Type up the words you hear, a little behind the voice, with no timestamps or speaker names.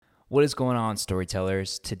What is going on,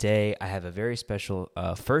 storytellers? Today, I have a very special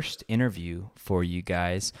first interview for you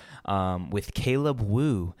guys with Caleb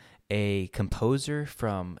Wu, a composer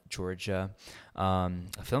from Georgia, a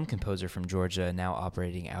film composer from Georgia, now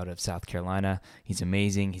operating out of South Carolina. He's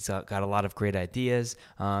amazing. He's got a lot of great ideas,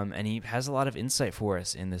 and he has a lot of insight for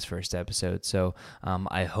us in this first episode. So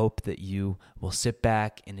I hope that you will sit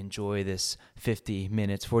back and enjoy this 50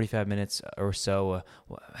 minutes, 45 minutes or so,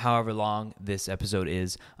 however long this episode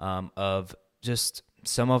is, of just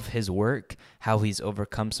some of his work, how he's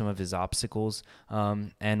overcome some of his obstacles,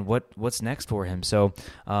 and what's next for him. So,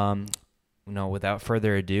 without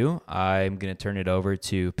further ado, I'm going to turn it over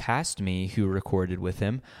to Past Me, who recorded with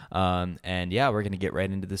him. And yeah, we're going to get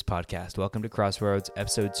right into this podcast. Welcome to Crossroads,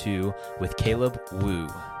 episode 2 with Caleb Wu.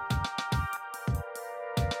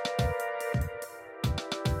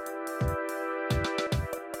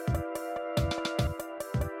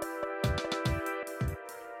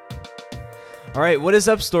 All right, what is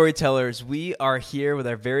up, storytellers? We are here with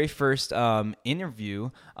our very first interview.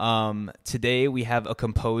 Today we have a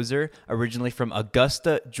composer originally from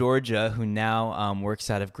Augusta, Georgia, who now works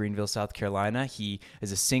out of Greenville, South Carolina. He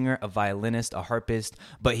is a singer, a violinist, a harpist,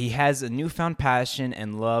 but he has a newfound passion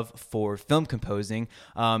and love for film composing.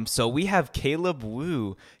 So we have Caleb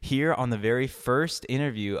Wu here on the very first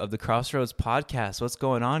interview of the Crossroads podcast. What's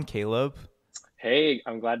going on, Caleb? Hey,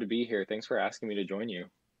 I'm glad to be here. Thanks for asking me to join you.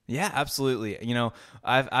 Yeah, absolutely.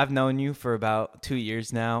 I've known you for about 2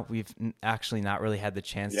 years now. We've actually not really had the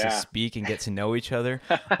chance to speak and get to know each other,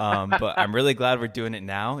 but I'm really glad we're doing it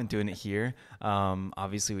now and doing it here.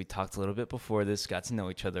 Obviously, we talked a little bit before this, got to know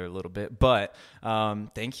each other a little bit, but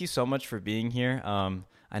thank you so much for being here.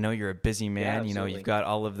 I know you're a busy man. Yeah, You've got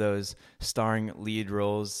all of those starring lead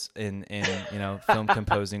roles in film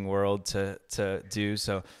composing world to do.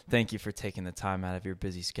 So thank you for taking the time out of your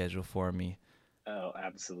busy schedule for me. Oh,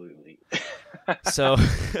 absolutely. So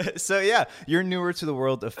yeah, you're newer to the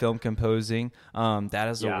world of film composing. That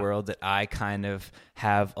is a world that I kind of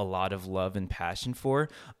have a lot of love and passion for.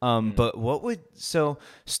 But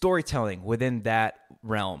storytelling within that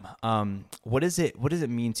realm, what does it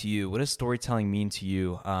mean to you? What does storytelling mean to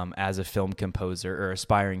you as a film composer or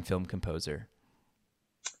aspiring film composer?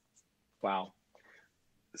 Wow.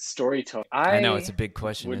 Storytelling. I know it's a big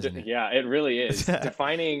question, isn't it? Yeah, it really is.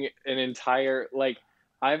 Defining an entire,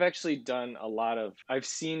 I've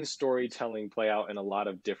seen storytelling play out in a lot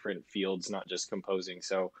of different fields, not just composing.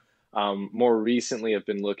 So more recently, I've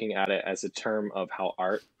been looking at it as a term of how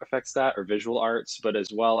art affects that, or visual arts, but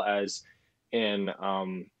as well as in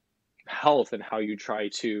health and how you try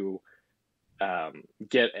to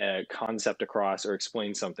get a concept across or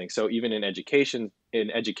explain something. So even in education,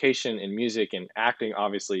 in music and acting,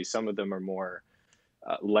 obviously some of them are more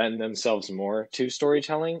lend themselves more to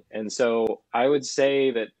storytelling. And so I would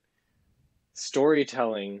say that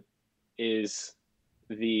storytelling is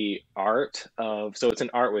the art of, so it's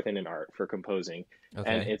an art within an art for composing. Okay.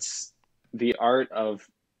 And it's the art of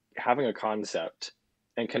having a concept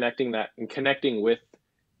and connecting with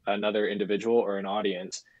another individual or an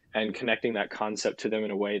audience, and connecting that concept to them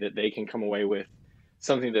in a way that they can come away with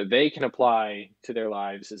something that they can apply to their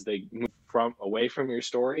lives as they move away from your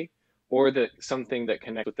story, or that something that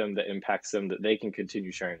connects with them, that impacts them, that they can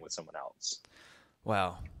continue sharing with someone else.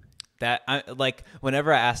 Wow.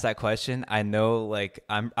 Whenever I ask that question, I know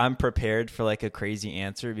I'm prepared for a crazy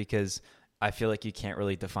answer, because I feel like you can't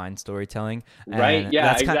really define storytelling. Right?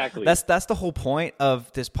 Yeah, exactly. That's the whole point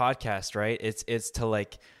of this podcast, right? It's to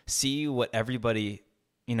see what everybody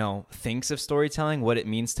thinks of storytelling, what it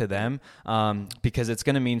means to them, because it's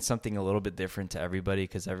going to mean something a little bit different to everybody,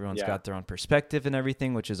 because everyone's got their own perspective and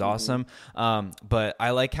everything, which is awesome. But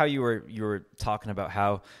I like how you were talking about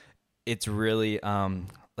how it's really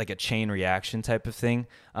like a chain reaction type of thing.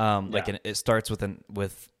 It starts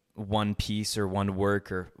with one piece or one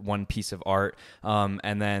work or one piece of art,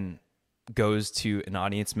 and then goes to an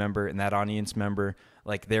audience member, and that audience member,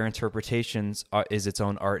 their interpretations is its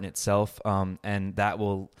own art in itself, and that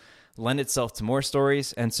will lend itself to more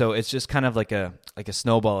stories. And so it's just kind of like a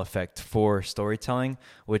snowball effect for storytelling,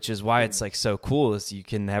 which is why it's so cool, is you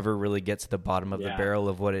can never really get to the bottom of the barrel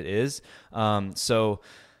of what it is. So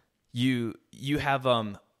you have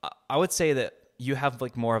I would say that you have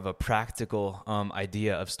more of a practical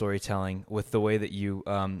idea of storytelling, with the way that you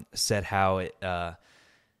said how it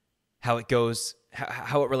goes,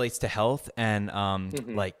 how it relates to health, and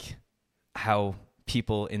how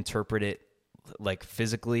people interpret it like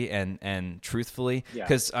physically and truthfully. Yeah.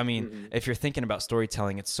 Because I mean, Mm-hmm. if you're thinking about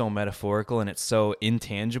storytelling, it's so metaphorical and it's so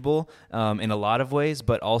intangible in a lot of ways,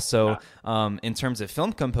 but also in terms of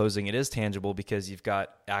film composing, it is tangible because you've got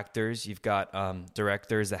actors, you've got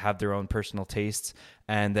directors that have their own personal tastes,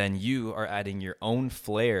 and then you are adding your own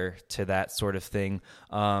flair to that sort of thing.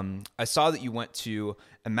 I saw that you went to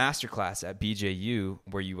a masterclass at BJU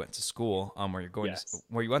where you went to school, where you're going Yes. to,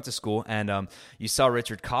 where you went to school, and you saw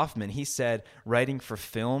Richard Kaufman. He said writing for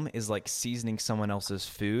film is like seasoning someone else's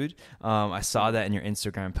food. I saw that in your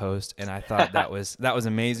Instagram post, and I thought that was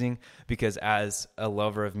amazing because as a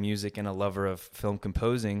lover of music and a lover of film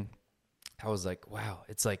composing, I was like, wow,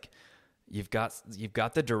 it's like you've got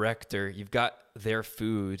the director, you've got their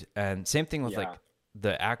food, and same thing with like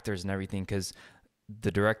the actors and everything, because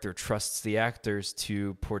the director trusts the actors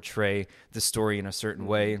to portray the story in a certain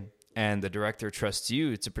way, and the director trusts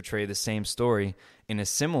you to portray the same story in a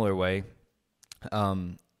similar way,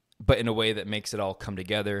 but in a way that makes it all come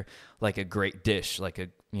together like a great dish, like a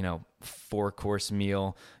 4-course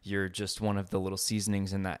meal. You're just one of the little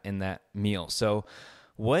seasonings in that meal. So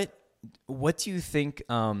what do you think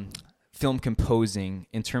film composing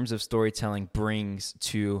in terms of storytelling brings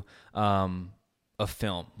to a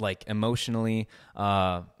film, like emotionally?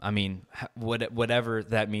 I mean, whatever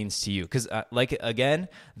that means to you, because like again,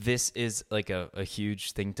 this is like a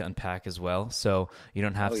huge thing to unpack as well, so you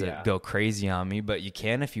don't have to go crazy on me, but you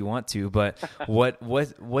can if you want to. But what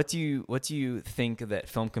do you think that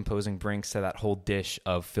film composing brings to that whole dish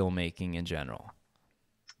of filmmaking in general?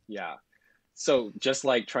 Yeah. So just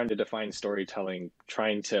like trying to define storytelling,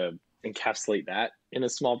 trying to encapsulate that in a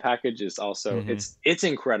small package is also it's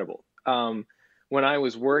incredible. When I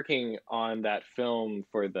was working on that film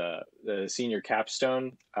for the senior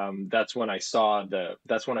capstone, that's when I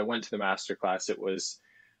went to the master class. It was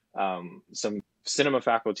some cinema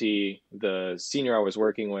faculty, the senior I was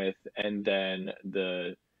working with, and then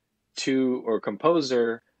the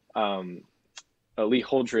composer, Lee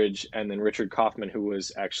Holdridge, and then Richard Kaufman, who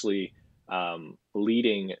was actually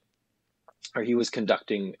leading, or he was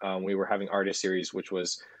conducting. We were having artist series, which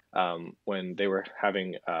was when they were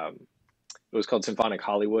having. It was called Symphonic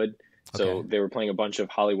Hollywood. So they were playing a bunch of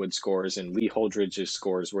Hollywood scores, and Lee Holdridge's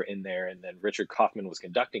scores were in there, and then Richard Kaufman was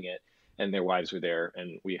conducting it, and their wives were there,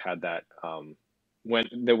 and we had that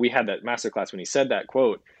we had that masterclass when he said that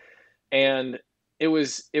quote, and it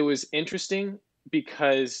was interesting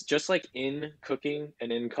because just like in cooking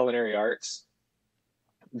and in culinary arts,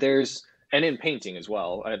 and in painting as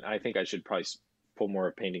well, and I think I should probably pull more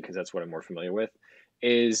of painting because that's what I'm more familiar with,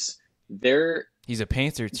 is there. He's a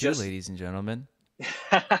painter too, ladies and gentlemen.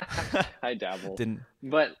 I dabble. Didn't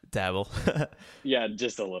but dabble. Yeah,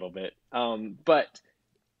 just a little bit. But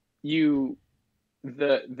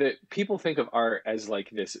the people think of art as like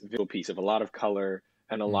this visual piece of a lot of color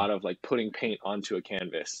and a lot of like putting paint onto a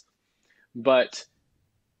canvas. But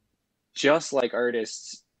just like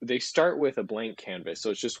artists, they start with a blank canvas, so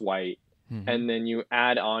it's just white, and then you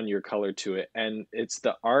add on your color to it, and it's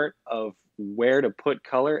the art of where to put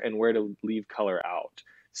color and where to leave color out.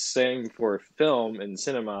 Same for film and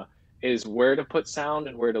cinema, is where to put sound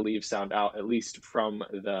and where to leave sound out, at least from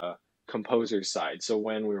the composer's side. So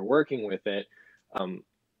when we were working with it,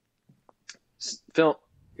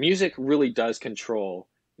 music really does control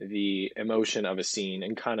the emotion of a scene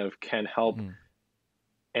and kind of can help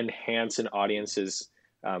enhance an audience's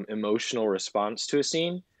emotional response to a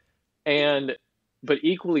scene. But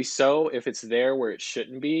equally so, if it's there where it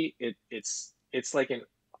shouldn't be, it's like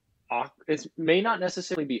it may not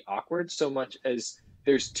necessarily be awkward so much as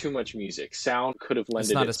there's too much music. Sound could have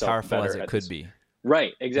lended itself better. It's not as powerful as it could be.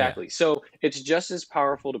 Right, exactly. Yeah. So it's just as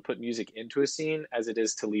powerful to put music into a scene as it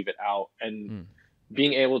is to leave it out. And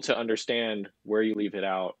being able to understand where you leave it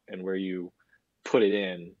out and where you put it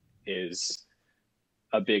in is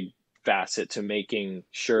a big facet to making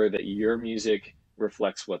sure that your music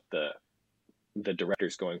reflects what the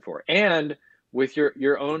director's going for. And with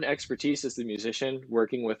your own expertise as the musician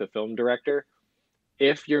working with a film director,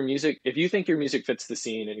 if you think your music fits the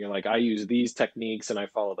scene and you're like, I use these techniques and I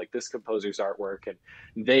follow like this composer's artwork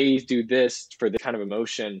and they do this for this kind of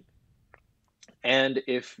emotion, and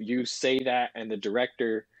if you say that and the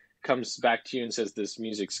director comes back to you and says this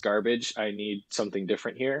music's garbage, I need something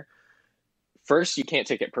different here, first, you can't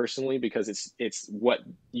take it personally because it's what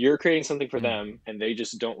you're creating something for them and they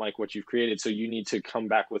just don't like what you've created. So you need to come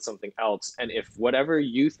back with something else. And if whatever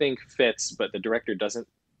you think fits, but the director doesn't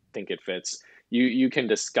think it fits, you can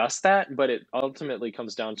discuss that, but it ultimately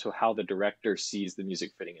comes down to how the director sees the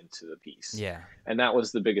music fitting into the piece. Yeah. And that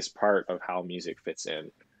was the biggest part of how music fits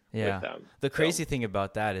in with them. The crazy thing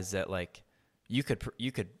about that is that like you could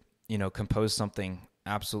compose something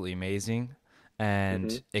absolutely amazing,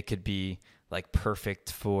 and it could be like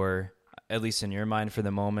perfect for, at least in your mind, for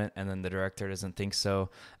the moment, and then the director doesn't think so,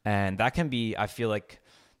 and that can be, I feel like,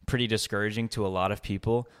 pretty discouraging to a lot of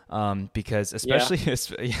people, because especially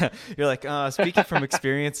yeah, you're like, speaking from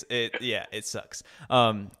experience, it sucks.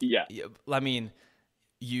 Yeah. I mean,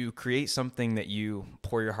 you create something that you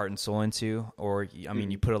pour your heart and soul into, or I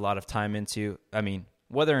mean, you put a lot of time into. I mean,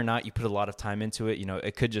 whether or not you put a lot of time into it,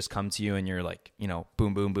 it could just come to you and you're like,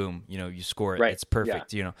 boom, boom, boom, you score it. Right. It's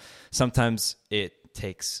perfect. Sometimes it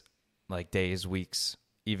takes like days, weeks,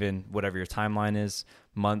 even whatever your timeline is,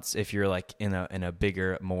 months, if you're like in a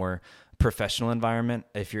bigger, more professional environment.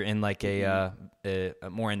 If you're in like a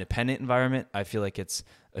more independent environment, I feel like it's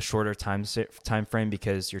a shorter time frame,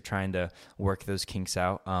 because you're trying to work those kinks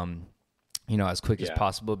out as quick as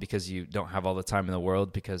possible, because you don't have all the time in the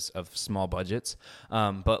world because of small budgets.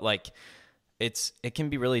 But like it can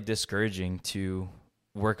be really discouraging to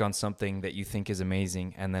work on something that you think is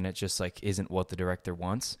amazing, and then it just like isn't what the director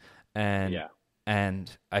wants. And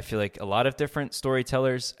I feel like a lot of different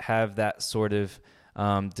storytellers have that sort of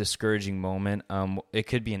discouraging moment. It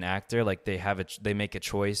could be an actor, like they make a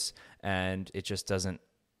choice and it just doesn't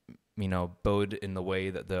bode in the way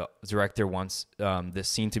that the director wants this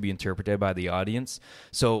scene to be interpreted by the audience.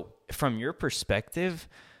 So from your perspective,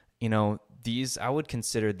 I would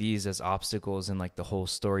consider these as obstacles in like the whole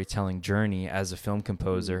storytelling journey as a film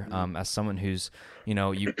composer, as someone who's,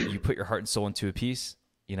 you put your heart and soul into a piece,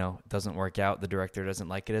 it doesn't work out. The director doesn't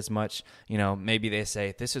like it as much. Maybe they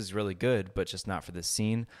say, this is really good, but just not for this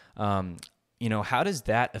scene. How does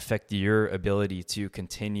that affect your ability to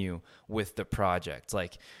continue with the project?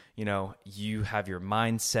 Like, you have your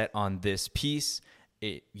mind set on this piece.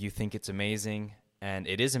 You think it's amazing, and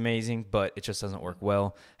it is amazing, but it just doesn't work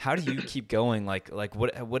well. How do you keep going? Like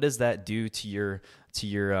what does that do to your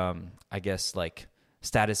I guess like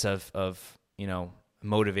status of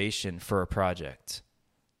motivation for a project?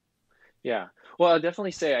 Yeah. Well, I'll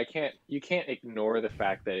definitely say you can't ignore the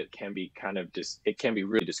fact that it can be it can be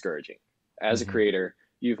really discouraging. As a creator,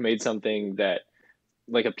 you've made something that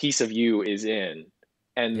like a piece of you is in,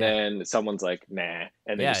 and then someone's like, nah,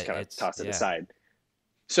 and they just kind of toss it aside.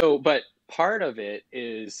 So, but part of it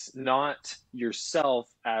is not yourself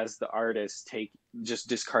as the artist just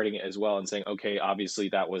discarding it as well and saying, okay, obviously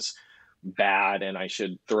that was bad and I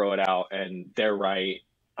should throw it out, and they're right,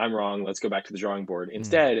 I'm wrong, let's go back to the drawing board.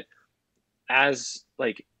 Instead, as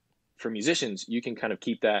like for musicians, you can kind of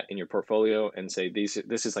keep that in your portfolio and say, this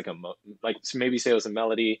is like maybe say it was a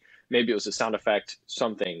melody, maybe it was a sound effect,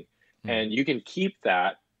 something, and you can keep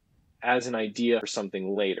that as an idea for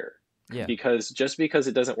something later. Yeah. Because just because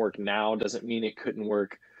it doesn't work now doesn't mean it couldn't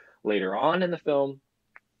work later on in the film,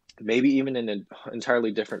 maybe even in an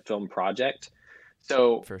entirely different film project.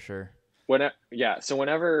 So for sure. So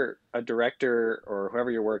whenever a director or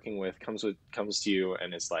whoever you're working with comes to you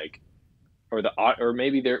and it's like, or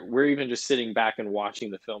maybe we're even just sitting back and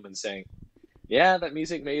watching the film and saying, yeah, that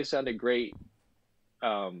music may have sounded great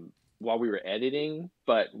while we were editing,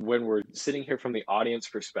 but when we're sitting here from the audience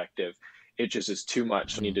perspective, it just is too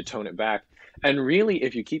much. We need to tone it back. And really,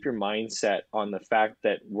 if you keep your mindset on the fact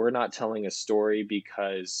that we're not telling a story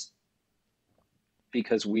because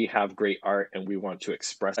we have great art and we want to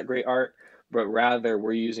express that great art, but rather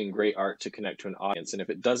we're using great art to connect to an audience. And if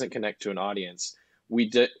it doesn't connect to an audience, we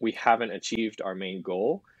haven't achieved our main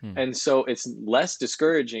goal. And so it's less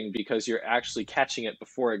discouraging because you're actually catching it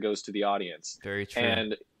before it goes to the audience. Very true.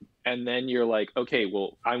 And then you're like, okay,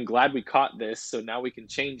 well, I'm glad we caught this, so now we can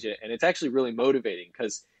change it. And it's actually really motivating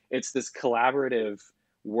because it's this collaborative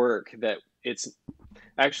work that it's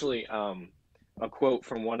actually a quote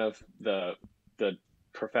from one of the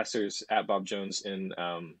professors at Bob Jones in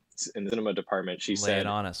the cinema department. She said, "Lay it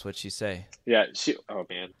on us." What'd she say? Yeah,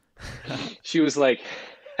 she was like,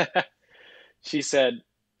 she said,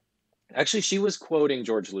 actually, she was quoting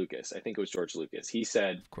George Lucas. I think it was George Lucas. He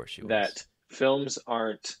said, of course she was, that films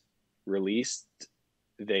aren't released,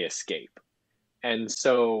 they escape. And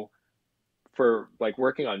so for like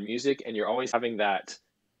working on music, and you're always having that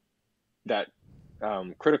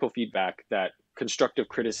critical feedback, that constructive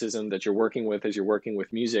criticism that you're working with as you're working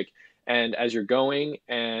with music, and as you're going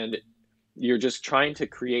and you're just trying to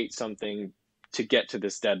create something to get to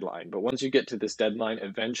this deadline. But once you get to this deadline,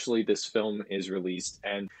 eventually this film is released,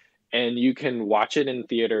 and you can watch it in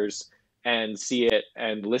theaters and see it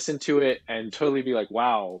and listen to it and totally be like,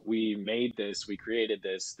 wow, we made this, we created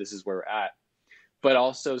this, this is where we're at. But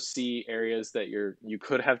also see areas that you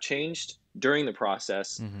could have changed during the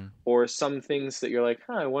process, or some things that you're like,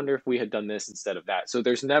 I wonder if we had done this instead of that. So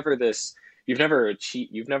there's never this, you've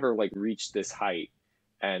never like reached this height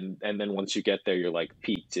and then once you get there, you're like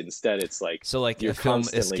peaked. Instead, it's like So like you're a film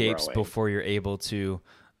constantly escapes growing. before you're able to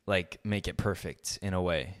like make it perfect in a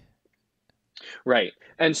way. Right.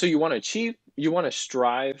 And so you want to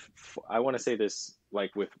strive. I want to say this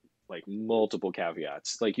like with like multiple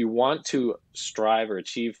caveats. Like you want to strive or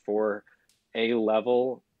achieve for a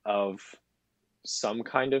level of some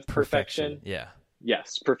kind of Perfection. perfection. Yeah.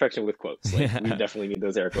 Yes, perfection with quotes. Like we Yeah. definitely need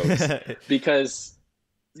those air quotes because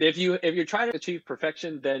if you're trying to achieve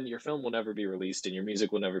perfection, then your film will never be released and your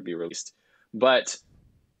music will never be released. But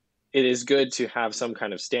it is good to have some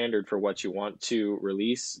kind of standard for what you want to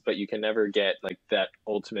release, but you can never get like that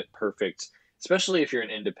ultimate perfect, especially if you're an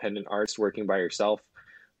independent artist working by yourself.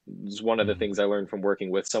 It's one of the Mhm. things I learned from working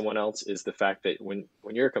with someone else is the fact that when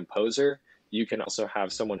you're a composer, you can also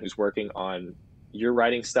have someone who's working on your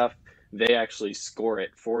writing stuff. They actually score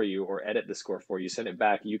it for you or edit the score for you, send it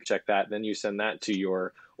back, you check that, then you send that to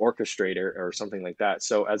your orchestrator or something like that.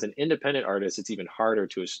 So as an independent artist, it's even harder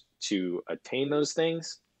to attain those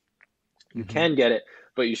things. You Mhm. can get it,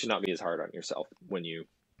 but you should not be as hard on yourself when you're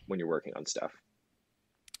working on stuff.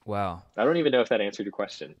 Wow. I don't even know if that answered your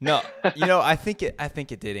question. No, I think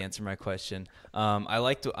it did answer my question. I mean,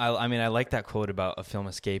 I like that quote about a film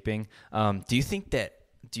escaping. Do you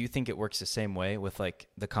think it works the same way with like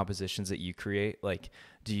the compositions that you create? Like,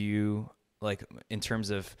 do you like in terms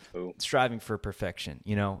of Ooh. striving for perfection,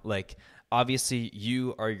 like obviously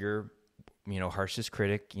you are your, harshest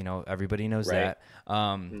critic, everybody knows Right. that.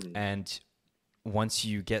 And once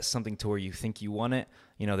you get something to where you think you want it,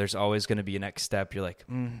 there's always going to be a next step. You're like,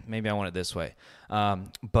 maybe I want it this way.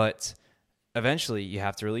 But eventually you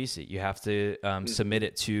have to release it. You have to submit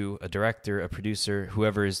it to a director, a producer,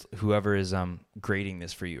 whoever is grading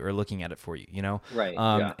this for you or looking at it for you, Right.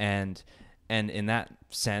 Yeah. And in that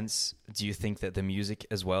sense, do you think that the music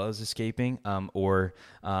as well is escaping?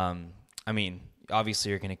 I mean, obviously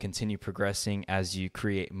you're going to continue progressing as you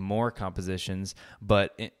create more compositions,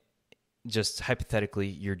 but just hypothetically,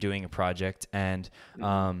 you're doing a project and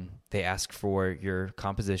they ask for your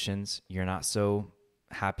compositions. You're not so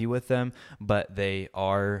happy with them, but they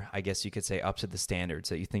are, I guess you could say, up to the standards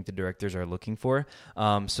that you think the directors are looking for.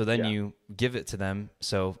 So then you give it to them.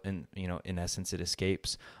 So, in essence, it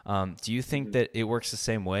escapes. Do you think that it works the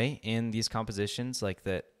same way in these compositions, like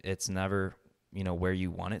that it's never, where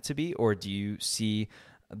you want it to be? Or do you see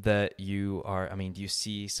that do you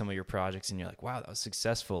see some of your projects and you're like, wow, that was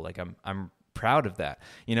successful. Like I'm proud of that,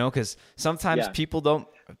 cause sometimes people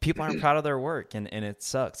aren't proud of their work and it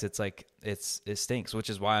sucks. It's like, it stinks, which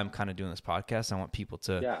is why I'm kind of doing this podcast. I want people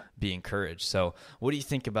to be encouraged. So what do you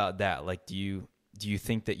think about that? Like, do you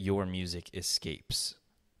think that your music escapes?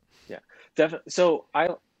 Yeah, definitely. So I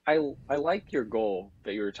like your goal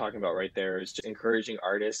that you were talking about right there is just encouraging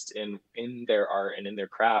artists in their art and in their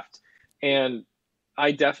craft. And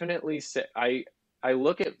I definitely say I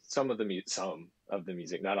look at some of the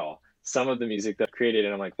music, not all, some of the music that I've created,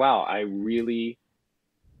 and I'm like, wow,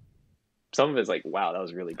 some of it's like, wow, that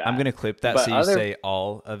was really I'm bad. gonna clip that But so you say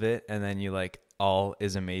all of it, and then you like all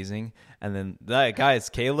is amazing, and then guys,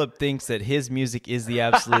 Caleb thinks that his music is the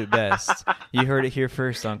absolute best. You heard it here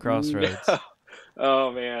first on Crossroads. No.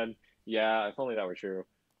 Oh man, yeah, if only that were true.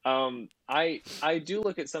 I do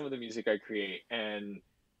look at some of the music I create, and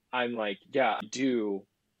I'm like, yeah,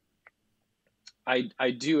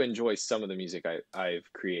 I do enjoy some of the music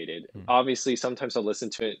I've created. Obviously, sometimes I'll listen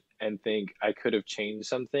to it and think I could have changed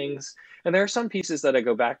some things. And there are some pieces that I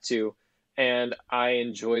go back to, and I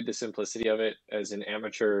enjoyed the simplicity of it as an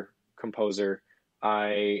amateur composer.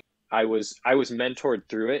 I was mentored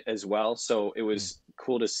through it as well, so it was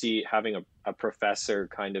cool to see having a professor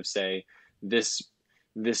kind of say this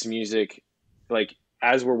music, like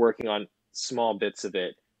as we're working on small bits of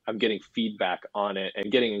it, I'm getting feedback on it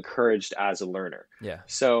and getting encouraged as a learner. Yeah.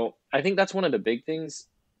 So I think that's one of the big things.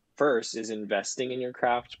 First is investing in your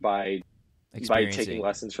craft by taking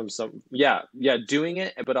lessons from doing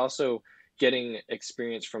it, but also getting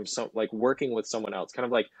experience from like working with someone else, kind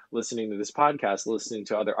of like listening to this podcast, listening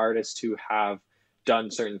to other artists who have done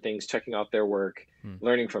certain things, checking out their work,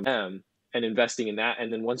 learning from them and investing in that.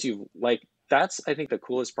 And then once you've that's, I think, the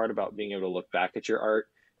coolest part about being able to look back at your art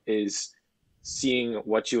is seeing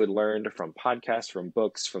what you had learned from podcasts, from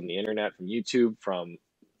books, from the internet, from YouTube, from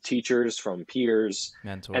teachers, from peers,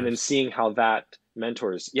 mentors, and then seeing how that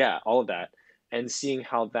mentors, all of that, and seeing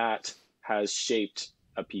how that has shaped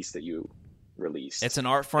a piece that you released. It's an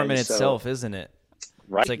art form in itself, isn't it?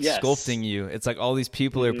 Right. It's like sculpting you. It's like all these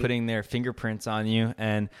people are putting their fingerprints on you.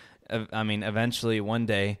 And I mean, eventually one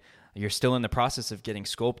day you're still in the process of getting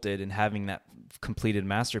sculpted and having that completed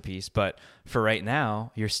masterpiece. But for right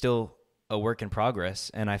now, you're still a work in progress,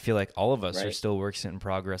 and I feel like all of us are Right. still works in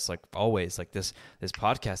progress, like always. Like this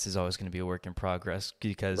podcast is always going to be a work in progress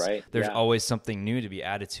because Right. there's Yeah. always something new to be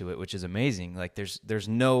added to it, which is amazing. Like there's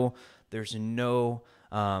no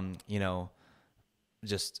you know,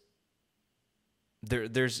 just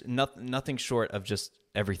there's nothing short of just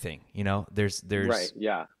everything, you know. There's Right.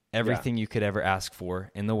 Yeah. everything you could ever ask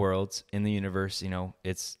for in the world, in the universe, you know.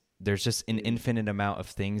 There's just an infinite amount of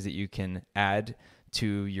things that you can add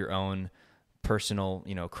to your own personal,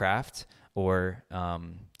 you know, craft, or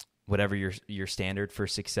whatever your standard for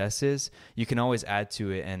success is. You can always add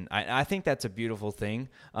to it, and I think that's a beautiful thing,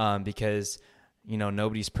 because you know,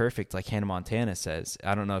 nobody's perfect, like Hannah Montana says.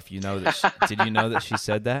 I don't know if you know that. Did you know that she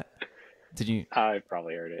said that? Did you? I've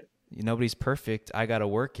probably heard it. Nobody's perfect. I got to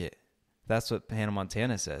work it. That's what Hannah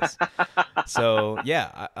Montana says. So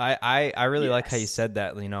yeah, I really like how you Yes. said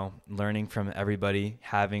that, you know, learning from everybody,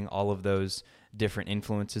 having all of those different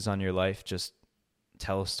influences on your life, just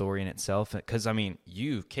tell a story in itself. Because I mean,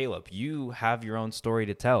 you, Caleb, you have your own story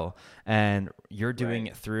to tell, and you're doing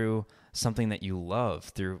Right. it through something that you love,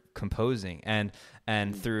 through composing and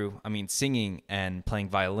through, I mean, singing and playing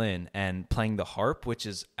violin and playing the harp, which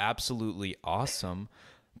is absolutely awesome.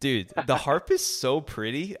 Dude, the harp is so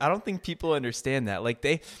pretty. I don't think people understand that. Like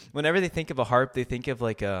whenever they think of a harp, they think of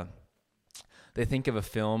they think of a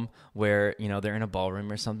film where, you know, they're in a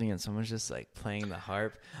ballroom or something and someone's just like playing the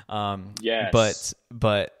harp. Yes.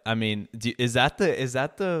 But I mean, is that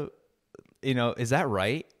the, you know, is that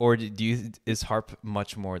right? Or is harp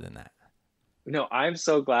much more than that? No, I'm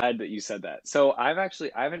so glad that you saad that. So I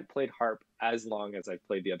haven't played harp as long as I've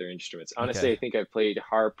played the other instruments. Honestly, Okay. I think I've played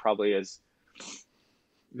harp probably as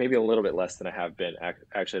maybe a little bit less than I have been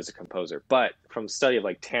actually as a composer. But from study of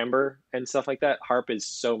like timbre and stuff like that, harp is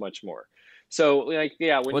so much more. So like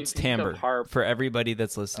yeah, when you What's think of timbre? harp, For everybody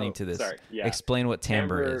that's listening oh to this, sorry, yeah, explain what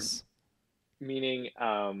timbre timbre is. meaning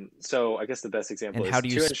so I guess the best example And how is do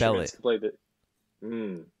you two spell instruments it? play the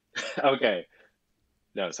mm, okay.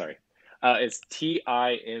 No, sorry. It's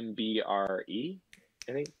Timbre,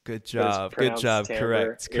 I think, Good but it's job. Good pronounced job. timbre.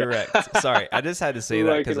 Correct. Yeah. Correct. Sorry, I just had to say Ooh,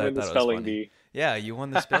 that I because can I win the thought it was spelling funny. bee. Yeah, you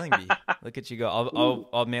won the spelling bee. Look at you go. Ooh.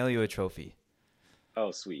 I'll mail you a trophy.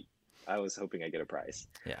 Oh, sweet. I was hoping I get a prize.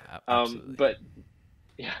 Yeah, absolutely. But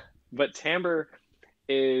yeah, but timbre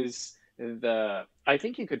is I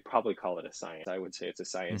think you could probably call it a science. I would say it's a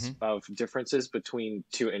Mm-hmm. science of differences between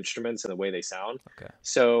two instruments and the way they sound. Okay.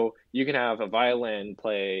 So you can have a violin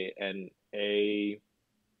play I'm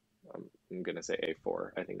going to say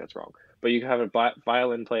A4. I think that's wrong. But you can have a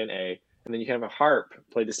violin play an A, and then you can have a harp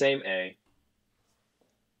play the same A,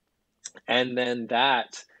 and then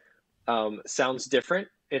that sounds different.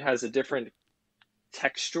 It has a different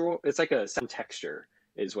textural. It's like a sound texture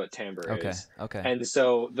is what timbre Okay. is. Okay. And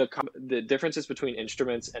so the differences between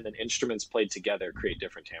instruments and then instruments played together create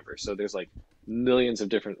different timbre. So there's like millions of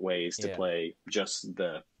different ways to Yeah. play just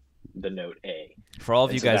the note A. For all of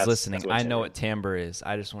And you so guys that's listening, what I know timbre what timbre is.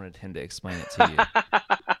 I just wanted him to explain it to you.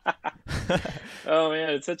 Oh man,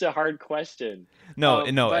 it's such a hard question. No,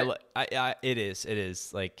 no, But it is. It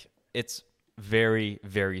is like it's very,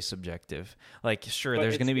 very subjective. Like, sure, but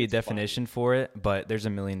there's going to be a it's fun. definition for it, but there's a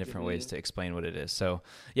million different ways Hmm. to explain what it is. So,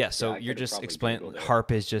 yeah. So Yeah, I you're could have just probably explain Googled it.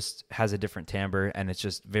 harp is just has a different timbre, and it's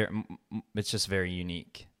just very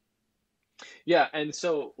unique. Yeah, and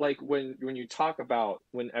so like when you talk about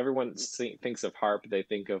when everyone thinks of harp, they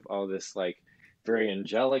think of all this like very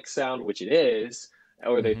angelic sound, which it is,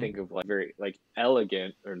 or they Hmm. think of like very like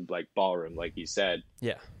elegant or like ballroom, like you said.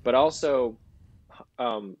 Yeah. But also,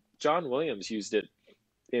 John Williams used it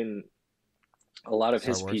in a lot of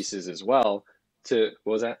Star his Wars. pieces as well. What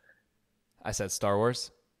was that? I said Star Wars.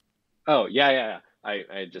 Oh yeah.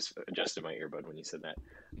 I just adjusted my earbud when you said that.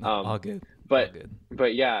 No, Um, all good. All but good.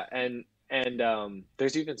 but yeah, and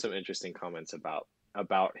there's even some interesting comments about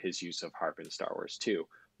his use of harp in Star Wars too.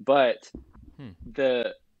 But Hmm.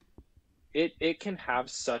 the it can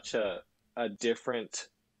have such a different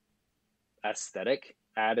aesthetic,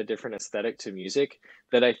 add a different aesthetic to music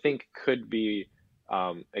that I think could be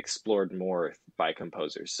explored more by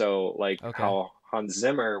composers. So like Okay. how Hans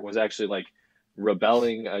Zimmer was actually like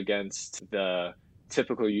rebelling against the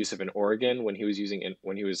typical use of an organ when he was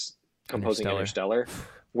when he was composing Interstellar. Interstellar,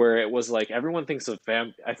 where it was like everyone thinks of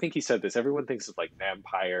I think he said this, everyone thinks of like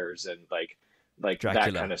vampires and like that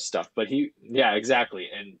Dracula. kind of stuff. But yeah, exactly.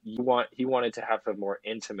 And he wanted to have a more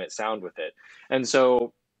intimate sound with it. And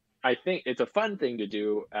so I think it's a fun thing to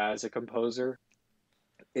do as a composer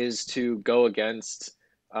is to go against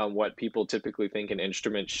what people typically think an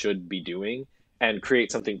instrument should be doing and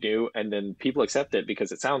create something new, and then people accept it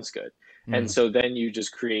because it sounds good. And Mm, so then you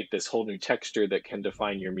just create this whole new texture that can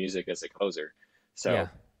define your music as a composer. yeah. So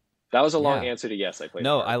that was a long Yeah. answer to yes, I play the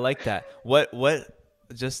No, harp. I like that.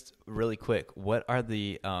 Just really quick, what are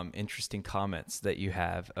the interesting comments that you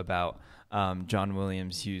have about John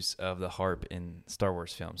Williams' use of the harp in Star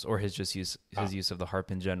Wars films, or his use of the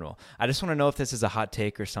harp in general? I just want to know if this is a hot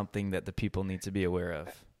take or something that the people need to be aware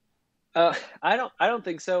of. I don't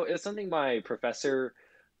think so. It's something my professor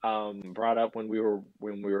brought up when we were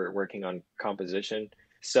working on composition.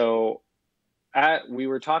 So we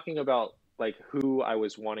were talking about like who I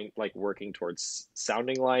was wanting like working towards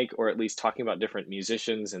sounding like, or at least talking about different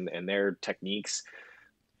musicians and their techniques.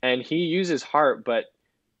 And he uses harp, but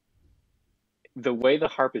the way the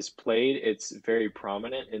harp is played, it's very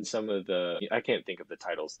prominent in some of the, I can't think of the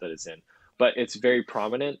titles that it's in, but it's very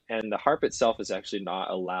prominent. And the harp itself is actually not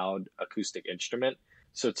a loud acoustic instrument.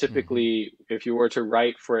 So Hmm. typically, if you were to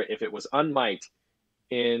write for it, if it was unmiked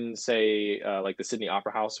in, say, like the Sydney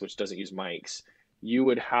Opera House, which doesn't use mics, you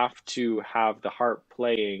would have to have the harp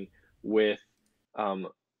playing with um,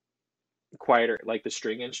 quieter, like the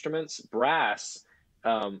string instruments. Brass,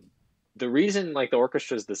 um, the reason like the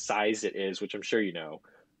orchestra is the size it is, which I'm sure you know,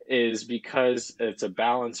 is because it's a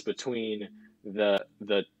balance between the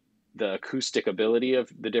the acoustic ability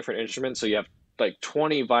of the different instruments. So you have like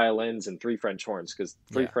 20 violins and three French horns, because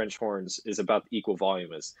three Yeah. French horns is about the equal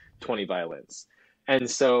volume as 20 violins. And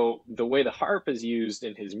so the way the harp is used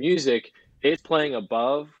in his music, it's playing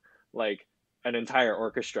above like an entire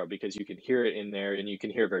orchestra, because you can hear it in there and you can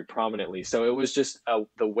hear it very prominently. So it was just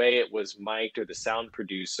the way it was mic'd, or the sound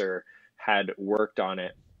producer had worked on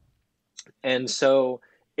it. And so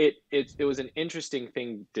it was an interesting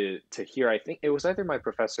thing to hear. I think it was either my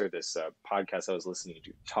professor, this podcast I was listening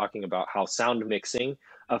to, talking about how sound mixing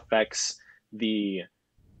affects the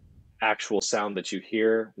actual sound that you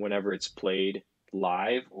hear whenever it's played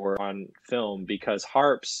live or on film, because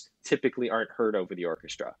harps typically aren't heard over the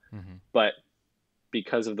orchestra. Hmm. But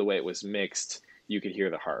because of the way it was mixed, you could hear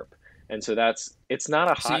the harp. And so it's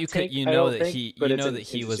not a So hot take, I don't think, but it's an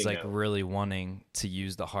he was interesting like note. really wanting to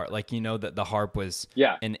use the harp, like that the harp was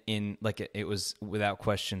Yeah. in like it was without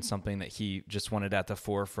question something that he just wanted at the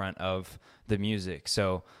forefront of the music.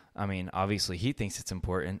 So I mean, obviously he thinks it's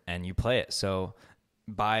important, and you play it. So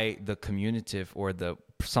by the commutative or the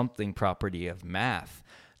something property of math,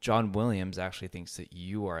 John Williams actually thinks that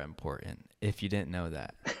you are important. If you didn't know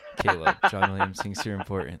that, Caleb, John Williams thinks you're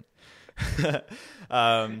important.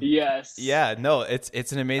 um, Yes. yeah, no, it's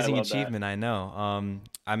an I amazing love that. achievement. I know.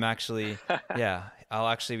 I'm actually, yeah, I'll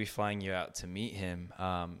actually be flying you out to meet him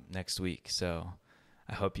next week. So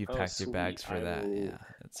I hope you've Oh, packed your sweet. bags for that. Yeah,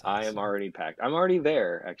 that's I am awesome. already packed. I'm already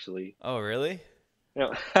there, actually. Oh, really?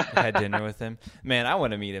 No. You had dinner with him? Man, I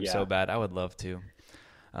want to meet him so Yeah. bad. I would love to.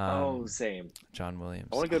 Oh, Um, same. John I Williams.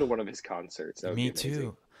 want to go to one of his concerts. That would be Me amazing.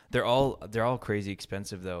 too. They're all crazy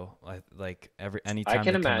expensive though. Like every I anytime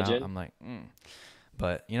can they come out, imagine. I'm like,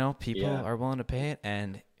 but people Yeah. are willing to pay it,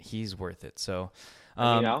 and he's worth it. So,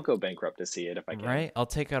 I mean, um, I'll go bankrupt to see it if I can. right? I'll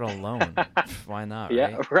take out a loan. Why not,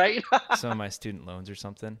 Yeah, right? right? Some of my student loans or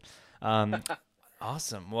something. Um,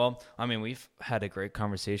 awesome. Well, I mean, we've had a great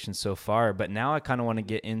conversation so far, but now I kind of want to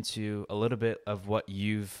get into a little bit of what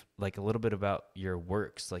you've like a little bit about your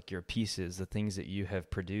works, like your pieces, the things that you have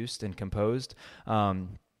produced and composed.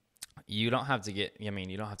 You don't have to get, I mean,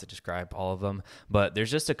 you don't have to describe all of them, but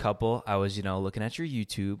there's just a couple. I was, looking at your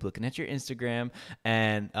YouTube, looking at your Instagram,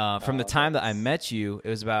 and from the Oh, time that I thanks. met you, it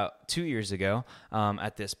was about 2 years ago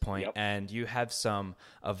at this point, Yep. and you have some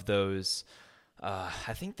of those.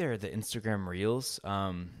 I think they're the Instagram reels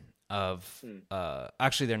Hmm.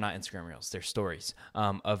 actually they're not Instagram reels, they're stories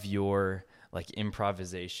of your like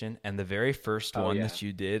improvisation. And the very first Oh, one yeah. that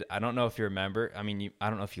you did, I don't know if you remember. I mean, I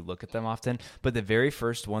don't know if you look at them often, but the very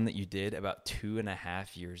first one that you did about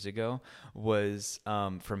 2.5 years ago was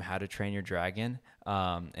from How to Train Your Dragon.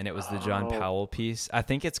 And it was the John Oh, Powell piece. I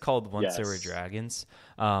think it's called Once There Were yes. Dragons.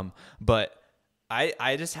 But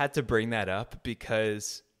I just had to bring that up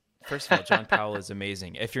because first of all, John Powell is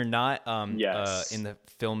amazing. If you're not in Yes. the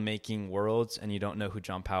filmmaking worlds and you don't know who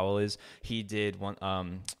John Powell is, he did one,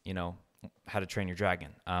 How to Train Your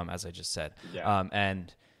Dragon, as I just said, Yeah.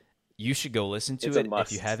 and you should go listen It's to a it if you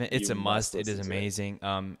must. haven't. It's You a must must. It is listen to it. amazing.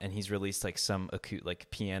 And he's released like some acute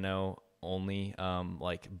like piano only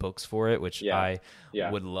like books for it, which Yeah. I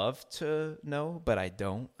Yeah. would love to know, but I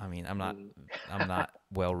don't. I mean, Mm. I'm not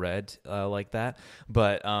well read like that.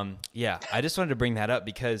 But yeah, I just wanted to bring that up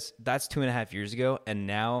because that's 2.5 years ago, and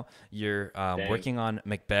now you're Dang. working on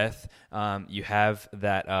Macbeth. You have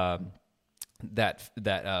that.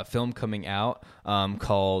 Film coming out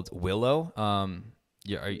called Willow.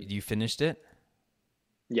 You finished it?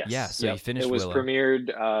 Yeah, Yes. so you Yep. It finished was Willow. premiered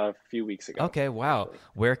a few weeks ago, Okay, wow. actually.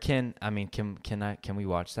 Where can I mean can we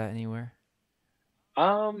watch that anywhere?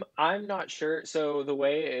 I'm not sure. So the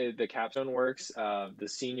way the capstone works, the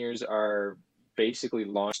seniors are basically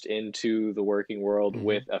launched into the working world Hmm.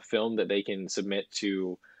 with a film that they can submit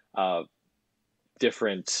to uh,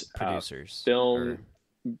 different Producers film or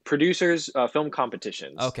producers, film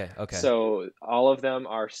competitions. okay, okay. So all of them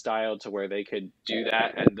are styled to where they could do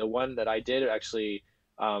that. And the one that I did actually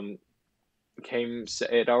um,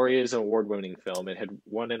 it already is an award-winning film. It had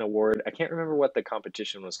won an award. I can't remember what the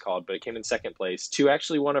competition was called, but it came in second place to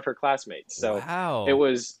actually one of her classmates. So it Wow.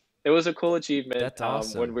 was it was a cool achievement. That's When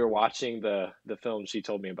awesome. we were watching the film, she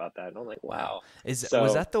told me about that, and I'm like, Wow. wow. Was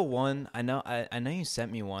So that the one I know you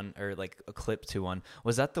sent me one or like a clip to one.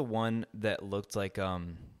 Was that the one that looked like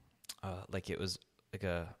it was like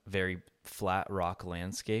a very flat rock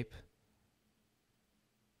landscape?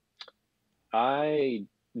 I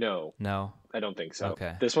no, No. I don't think so.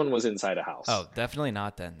 Okay. This one was inside a Oh, house. definitely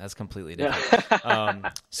not then. That's completely Yeah.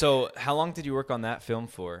 different. So how long did you work on that film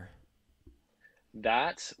for?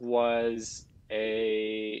 That was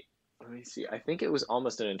a, let me see, I think it was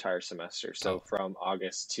almost an entire semester. So Oh, from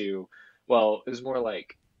August to, well, it was more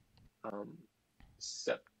like um,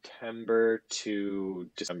 September to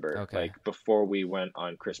December, okay. like before we went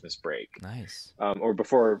on Christmas break, Nice. or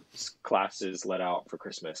before classes let out for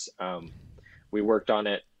Christmas. We worked on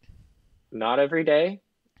it not every day,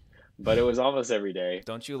 but it was almost every day.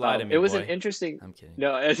 Don't you lie to It me, was an boy. interesting, I'm kidding.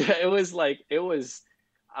 no, it was like, it was,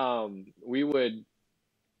 we would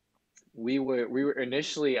we were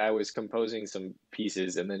initially I was composing some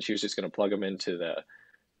pieces and then she was just going to plug them into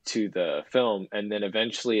the film, and then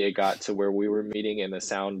eventually it got to where we were meeting in the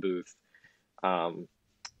sound booth um,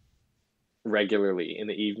 regularly in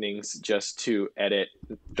the evenings just to edit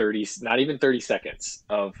 30, not even 30 seconds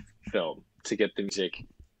of film to get the music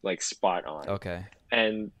like spot on. Okay.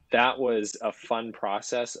 And that was a fun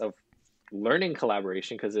process of learning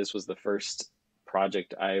collaboration because this was the first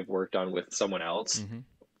project I've worked on with someone else, Mhm.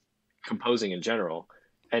 composing in general,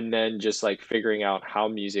 and then just like figuring out how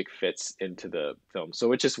music fits into the film. So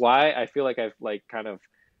which is why I feel like I've like kind of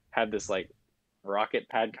had this like rocket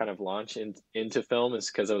pad kind of launch into film, is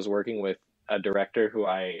because I was working with a director who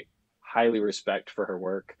I highly respect for her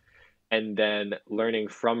work, and then learning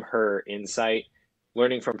from her insight,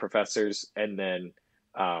 learning from professors, and then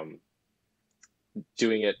um,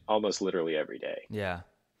 doing it almost literally every day. Yeah.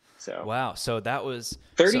 So Wow. So that was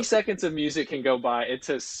 30 so seconds of music can go by. It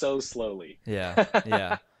says so slowly. yeah.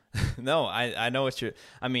 Yeah. No, I know what you're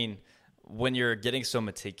I mean, when you're getting so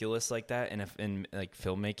meticulous like that in like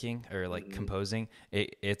filmmaking or like Mhm. composing,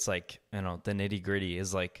 it's like, you know, the nitty-gritty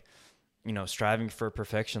is like, you know, striving for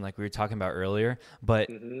perfection like we were talking about earlier, but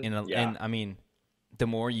Yeah. in I mean, the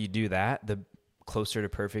more you do that, the closer to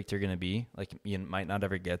perfect you're going to be. Like you might not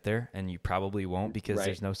ever get there and you probably won't because Right.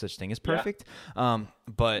 there's no such thing as Yeah. perfect.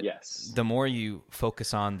 But Yes. the more you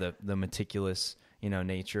focus on the meticulous, you know,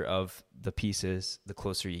 nature of the pieces, the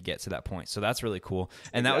closer you get to that point. So that's really cool.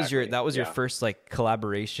 And Exactly. that was your Yeah. first like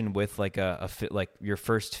collaboration with like like your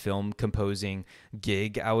first film composing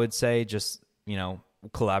gig, I would say, just, you know,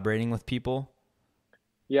 collaborating with people.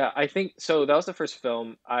 Yeah, I think so. That was the first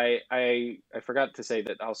film. I forgot to say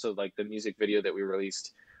that also like the music video that we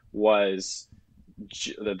released was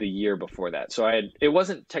the year before that. So I had, it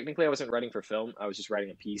wasn't technically, I wasn't writing for film. I was just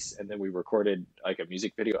writing a piece, and then we recorded like a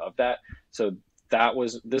music video of that. So that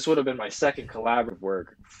was, this would have been my second collaborative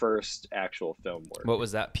work, first actual film What work.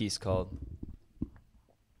 was that piece called?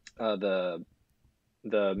 Uh, the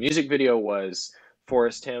the music video was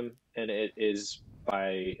Forest Hymn, and it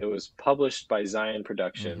was published by Zion Hmm.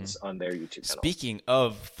 Productions on their YouTube channel. Speaking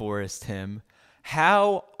of Forest Hymn,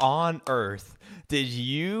 how on earth did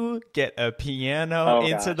you get a piano Oh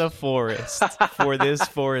into gosh. the forest for this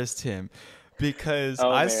Forest Hymn? Because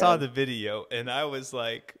Oh I saw man. the video and I was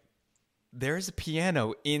like, there's a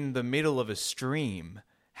piano in the middle of a stream.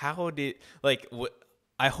 How did, like, what?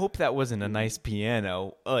 I hope that wasn't a nice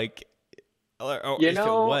piano. Like, or You if it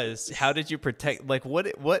know, was, how did you protect? Like,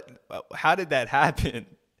 how did that happen?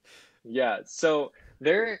 yeah. So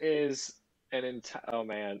there is an entire, oh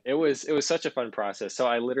man, it was such a fun process. So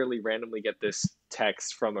I literally randomly get this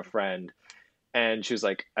text from a friend, and she was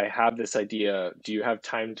like, I have this idea. Do you have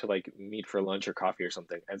time to like meet for lunch or coffee or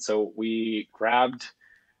something? And so we grabbed,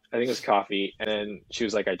 I think it was coffee, and then she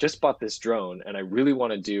was like, I just bought this drone and I really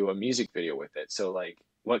want to do a music video with it. So like,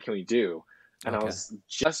 what can we do? And Okay.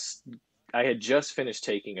 I had just finished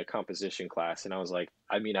taking a composition class, and I was like,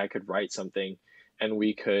 I mean, I could write something and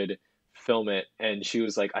we could film it. And she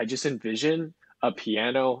was like, I just envision a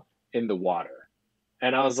piano in the water.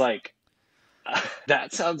 And I was like,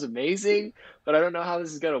 That sounds amazing, but I don't know how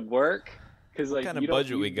this is gonna work because What like kind of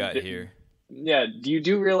budget we got here? yeah, you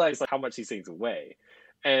do realize like how much these things weigh,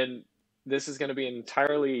 and this is gonna be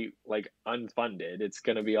entirely like unfunded. It's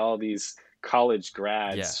gonna be all these college Yeah,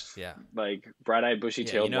 grads yeah. like bright-eyed, Yeah, you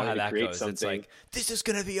bushy-tailed know how wanting to that create goes. It's something. like, this is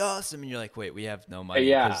gonna be awesome, and you're like, wait, we have no money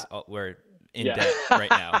Yeah, because we're in yeah. debt right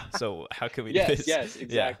now. So how can we do Yes, this? yes, Yeah.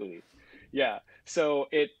 exactly. Yeah. So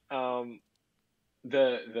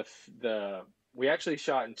the we actually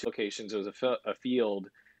shot in two locations. There was a field,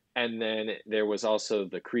 and then there was also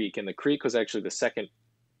the creek, and the creek was actually the second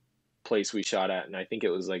place we shot at, and I think it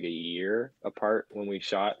was like a year apart when we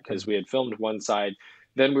shot because Mm. we had filmed one side,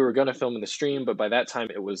 then we were going to film in the stream, but by that time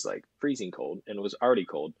it was like freezing cold and it was already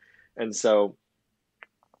cold, and so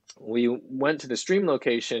we went to the stream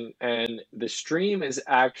location, and the stream is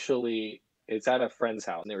actually it's at a friend's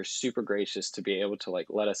house, and they were super gracious to be able to like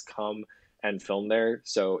let us come and film there.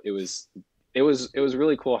 So it was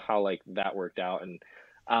really cool how like that worked out. And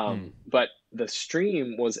Hmm. but the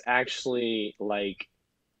stream was actually like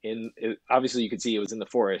obviously you could see it was in the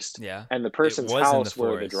forest, Yeah. and the It person's was in the house where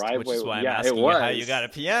the forest, which driveway, is why I'm yeah, it asking you how you got was.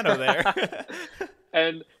 a piano there.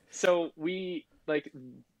 And so we like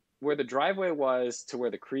where the driveway was to where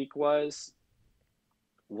the creek was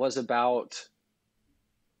about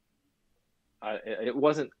it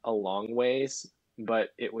wasn't a long ways, but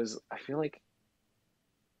it was, I feel like,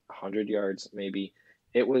 100 yards maybe.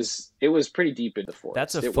 It was pretty deep in the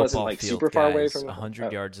That's a forest. It wasn't football like field, super far away guys. from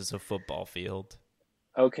 100 yards is a football field.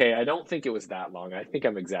 okay, I don't think it was that long. I think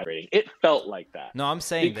I'm exaggerating. It felt like that No, I'm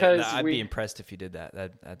saying that because I'd be we impressed if you did that.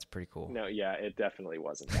 That's pretty cool. no, yeah, it definitely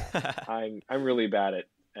wasn't that. I'm really bad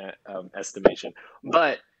at estimation.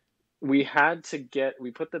 But we put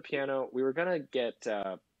the piano, we were gonna get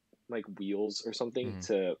like wheels or something Hmm.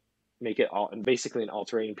 to make it all and basically an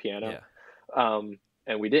all-terrain piano. Yeah.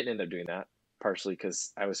 And we didn't end up doing that, partially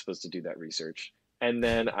because I was supposed to do that research. And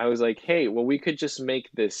then I was like, hey, well, we could just make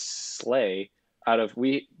this sleigh out of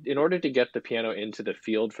we in order to get the piano into the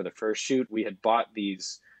field for the first shoot, we had bought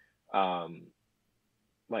these um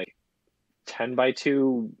like 10 by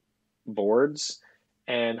 2 boards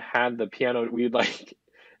and had the piano we'd like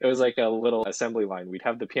it was like a little assembly line. We'd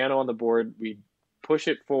have the piano on the board, we'd push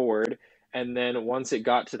it forward, and then once it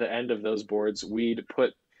got to the end of those boards, we'd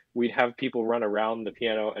have people run around the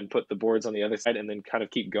piano and put the boards on the other side and then kind of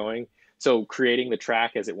keep going, so creating the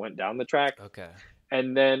track as it went down the track. Okay.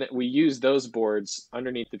 And then we used those boards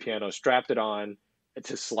underneath the piano, strapped it on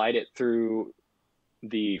to slide it through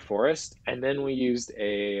the forest, and then we used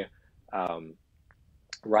a um,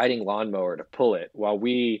 riding lawnmower to pull it while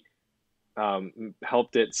we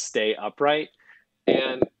helped it stay upright.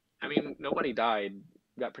 And I mean, nobody died,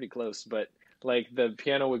 got pretty close, but like the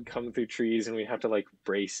piano would come through trees and we'd have to like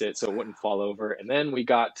brace it so it wouldn't fall over. And then we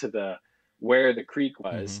got to the where the creek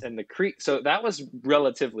was, Hmm. and the creek, so that was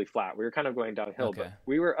relatively flat. We were kind of going downhill, Okay. but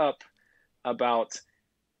we were up about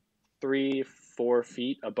 3 4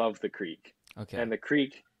 feet above the creek, Okay. and the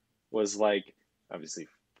creek was like obviously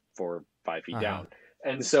 4 5 feet Uh-huh. down,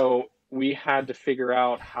 and so we had to figure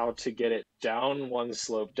out how to get it down one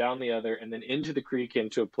slope, down the other, and then into the creek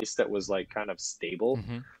into a place that was like kind of stable.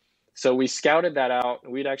 Hmm. So we scouted that out.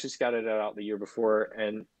 We'd actually scouted it out the year before,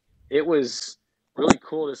 and it was really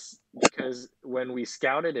cool because when we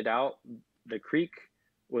scouted it out, the creek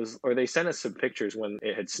was, or they sent us some pictures when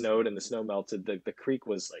it had snowed and the snow melted. The creek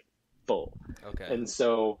was like full, Okay. and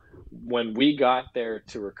so when we got there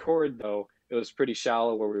to record, though, it was pretty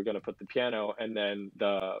shallow where we were going to put the piano, and then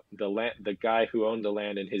the guy who owned the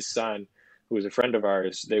land and his son, who was a friend of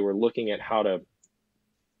ours, they were looking at how to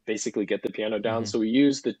basically get the piano down. Hmm. So we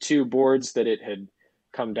used the two boards that it had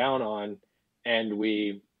come down on, and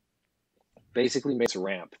we basically made a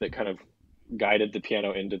ramp that kind of guided the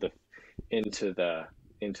piano into the into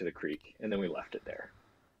the creek, and then we left it there.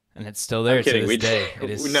 And it's still I'm there to kidding. this We day. It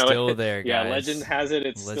is no, still there, yeah. Legend guys. has it,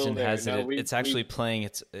 it's still Legend there. has it. No, It's actually we playing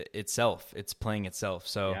itself. It's playing itself.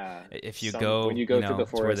 So yeah. if you When go, you go through the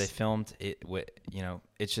to where they forest, filmed it,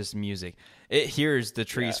 it's just music. It hears the yeah.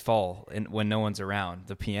 trees fall, and when no one's around,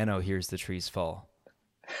 the piano hears the trees fall.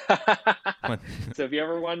 When- So if you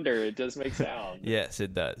ever wonder, it does make sound. yes,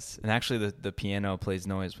 it does. And actually, the piano plays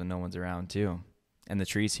noise when no one's around too, and the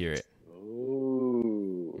trees hear it.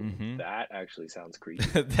 Ooh, Hmm. that actually sounds creepy.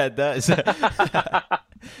 That does.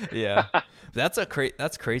 Yeah,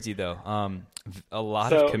 that's crazy though. A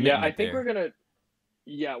lot of So yeah, commitment I think there.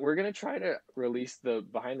 we're gonna try to release the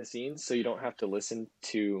behind the scenes so you don't have to listen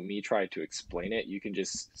to me try to explain it. You can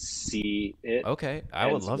just see it Okay, I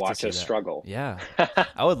and would love to watch see us that. struggle. Yeah,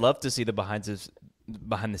 I would love to see the behind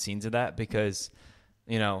the scenes of that because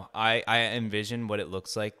I envision what it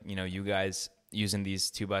looks like, you guys using these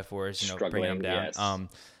 2x4s, bringing them Struggling, down.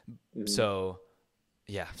 yes. So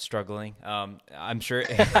yeah, struggling. I'm sure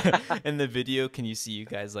in the video, can you see you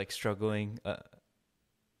guys like struggling?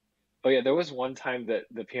 Oh yeah, there was one time that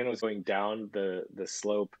the piano was going down the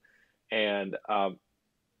slope, and I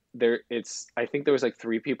think there was like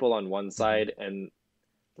three people on one Mhm. side and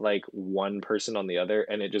like one person on the other,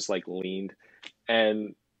 and it just like leaned,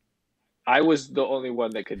 and I was the only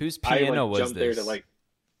one that could. Whose I piano like was jumped there to this? like.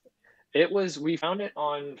 We found it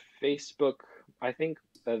on Facebook. I think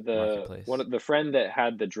the one Marketplace. of the friend that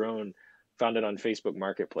had the drone found it on Facebook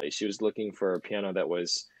Marketplace. She was looking for a piano that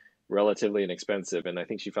was relatively inexpensive, and I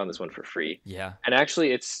think she found this one for free. Yeah. And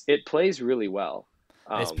actually, it plays really well.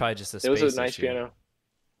 It's probably just a It was a space nice issue. piano.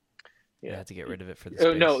 They Yeah. had to get rid of it for the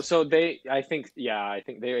Oh no, space. so I think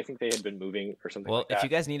they had been moving or something Well, like if you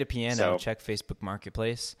that. guys need a piano, So, check Facebook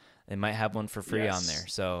Marketplace. They might have one for free on there.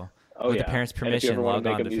 yes. So, Oh with the yeah. parents' And if you ever permission, want to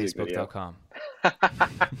log make on a to music video, facebook.com.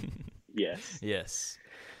 yes. Yes.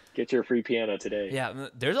 Get your free piano today. Yeah,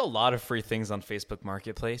 there's a lot of free things on Facebook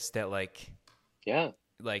Marketplace that Yeah.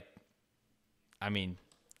 like I mean,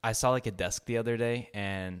 I saw like a desk the other day,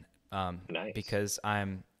 and Nice. because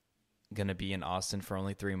I'm gonna be in Austin for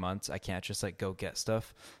only 3 months, I can't just like go get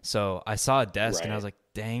stuff. So I saw a desk and I was Right.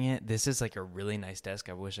 like, dang it, this is like a really nice desk.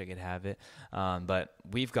 I wish I could have it. But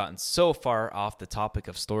we've gotten so far off the topic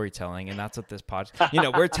of storytelling, and that's what this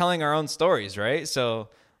podcast, we're telling our own stories, right? So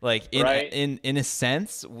like in Right? in in a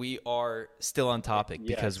sense, we are still on topic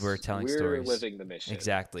because we're Yes. telling We're stories. living the mission.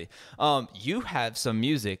 Exactly. You have some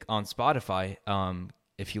music on Spotify.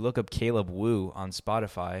 If you look up Caleb Woo on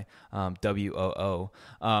Spotify, WOO,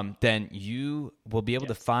 then you will be able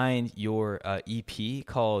to Yes. find your EP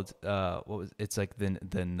called it's like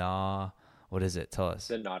the Na. What is it? Tell us.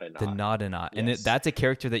 The not a The not. Not and Not, and Yes. that's a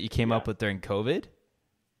character that you came up Yeah. with during COVID.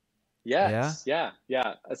 Yeah. Yes. Yeah.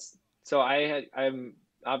 Yeah. So I'm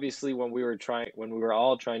obviously when we were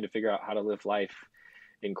all trying to figure out how to live life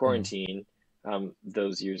in Mm. quarantine,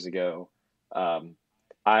 those years ago, um,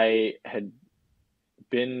 I had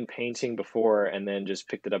been painting before and then just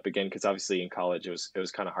picked it up again because obviously in college it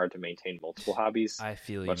was kind of hard to maintain multiple hobbies, I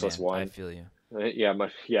feel you, much less man. I one. feel you.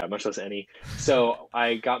 Much less any. So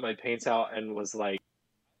I got my paints out and was like,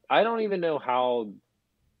 I don't even know how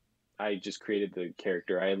I just created the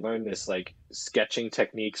character. I had learned this like sketching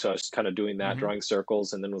technique, so I was kind of doing that, Hmm. drawing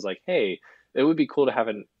circles, and then was like, hey, it would be cool to have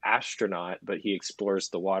an astronaut, but he explores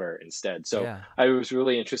the water instead. So Yeah. I was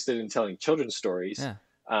really interested in telling children's stories. Yeah.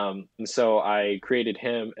 And so I created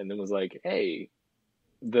him and then was like, hey,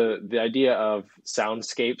 the idea of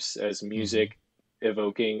soundscapes as Hmm. music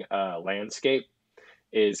evoking a landscape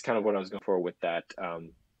is kind of what I was going for with that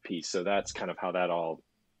piece. So that's kind of how that all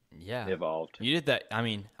Yeah. evolved. You did that. I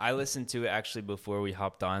mean, I listened to it actually before we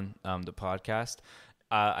hopped on the podcast.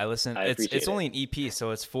 I listened. I It's appreciate only it. an EP,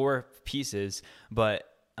 so it's 4 pieces, but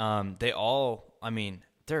they all. I mean,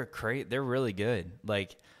 they're great. They're really good.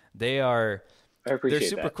 Like they are. I They're appreciate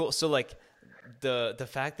super that. cool. So like the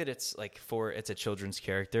fact that it's like it's a children's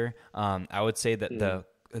character. I would say that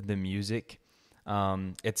Mm-hmm. the music.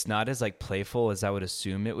 It's not as like playful as I would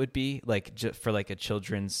assume it would be, like for like a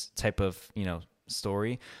children's type of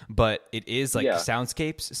story, but it is like Yeah,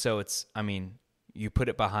 soundscapes. So it's, I mean, you put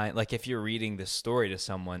it behind, like if you're reading the story to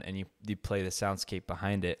someone and you play the soundscape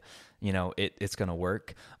behind it, it's gonna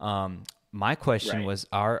work. My question right. was,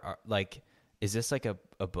 like, is this like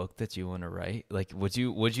a book that you want to write? Like, would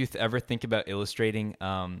you ever think about illustrating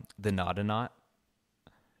the Not a Not?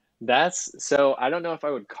 That's so I don't know if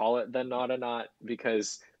I would call it the not a not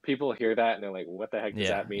because people hear that and they're like, what the heck does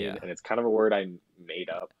Yeah, that mean? yeah. And it's kind of a word I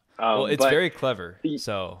made up. Well, it's But very clever.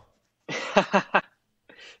 So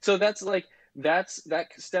so that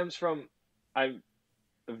stems from I'm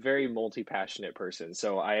a very multi-passionate person.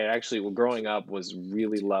 So I actually, well, growing up was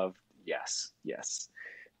really loved. Yes, yes.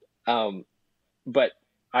 Um, but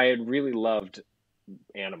I had really loved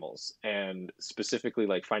animals and specifically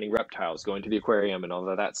like finding reptiles, going to the aquarium and all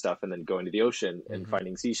of that stuff, and then going to the ocean and mhm.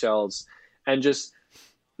 finding seashells and just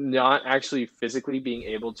not actually physically being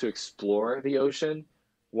able to explore the ocean,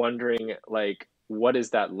 wondering like what is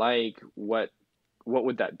that like? What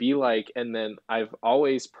would that be like? And then I've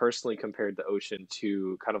always personally compared the ocean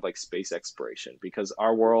to kind of like space exploration because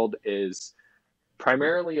our world is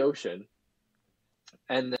primarily ocean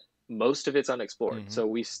and most of it's unexplored. Mhm. So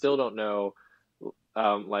we still don't know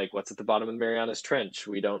like what's at the bottom of the Marianas Trench.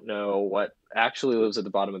 We don't know what actually lives at the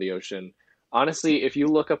bottom of the ocean. Honestly, if you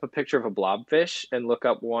look up a picture of a blobfish and look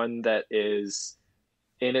up one that is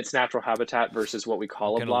in its natural habitat versus what we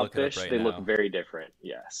call a I'm gonna look it up blobfish, right they look now. very different.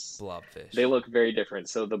 Yes. Blobfish. They look very different.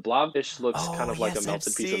 So the blobfish looks kind Oh of like a yes, I've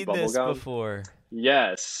melted piece of seen bubble this gum. before.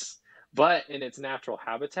 Yes. But in its natural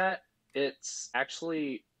habitat, it's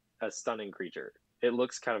actually a stunning creature. It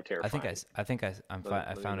looks kind of terrifying. I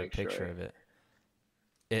Let me found a make sure. picture of it.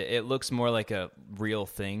 It looks more like a real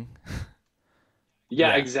thing. Yeah,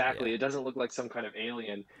 Yeah, exactly. yeah. It doesn't look like some kind of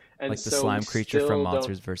alien. And Like the so we slime creature from still don't,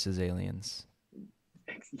 Monsters versus Aliens.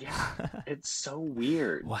 yeah, it's so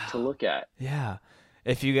weird to Wow. look at. Yeah.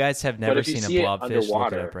 If you guys have But never if you seen a see it blobfish, look it up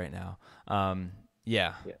underwater, right now.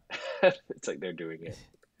 Yeah, yeah, it's like they're doing it.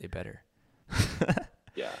 they better.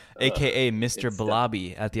 Yeah. AKA Mr. It's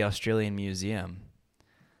Blobby at the Australian Museum.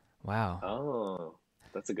 Wow. oh,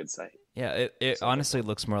 that's a good sight. Yeah, it So honestly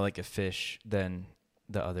looks more like a fish than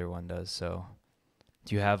the other one does. So,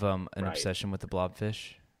 do you have an right. obsession with the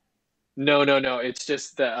blobfish? No, no, no. It's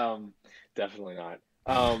just that definitely not.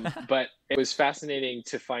 But it was fascinating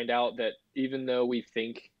to find out that even though we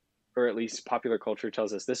think, or at least popular culture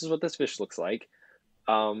tells us this is what this fish looks like,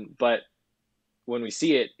 but when we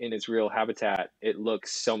see it in its real habitat, it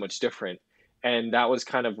looks so much different. And that was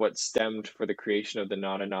kind of what stemmed for the creation of the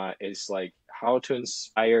Nautonaut is like how to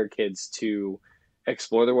inspire kids to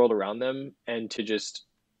explore the world around them and to just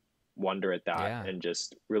wonder at that Yeah. and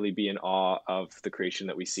just really be in awe of the creation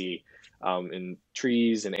that we see in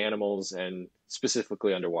trees and animals and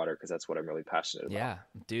specifically underwater because that's what I'm really passionate about. Yeah,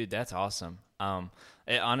 dude, that's awesome.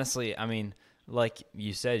 It honestly, I mean, like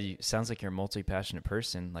you said, sounds like you're a multi-passionate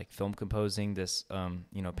person, like film composing, this,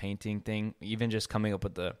 painting thing, even just coming up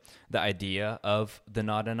with the idea of the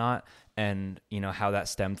Nautonaut and, how that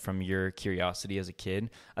stemmed from your curiosity as a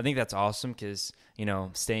kid. I think that's awesome because,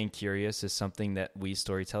 staying curious is something that we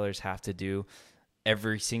storytellers have to do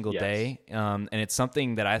every single Yes. day. And it's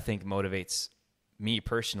something that I think motivates me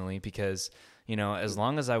personally because, as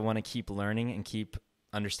long as I want to keep learning and keep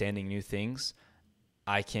understanding new things,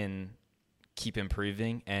 I can keep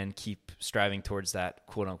improving and keep striving towards that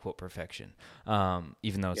quote unquote perfection.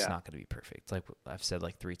 Even though it's Yeah. not going to be perfect, like I've said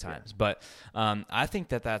like 3 times, but I think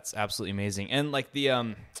that that's absolutely amazing. And like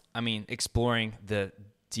exploring the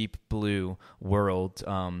deep blue world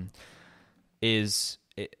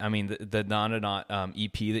the Nautonaut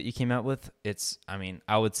EP that you came out with,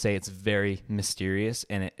 I would say it's very mysterious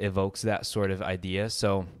and it evokes that sort of idea.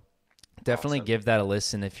 So definitely Awesome. give that a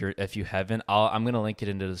listen if you haven't. I'm going to link it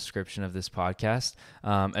in the description of this podcast,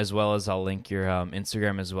 as well as I'll link your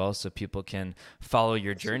Instagram as well so people can follow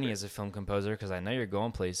your journey as a film composer because I know you're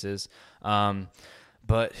going places.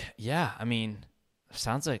 But yeah,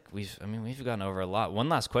 sounds like we've gone over a lot. One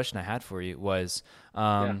last question I had for you was,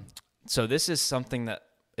 so this is something that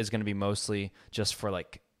is going to be mostly just for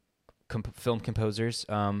like film composers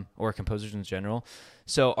or composers in general.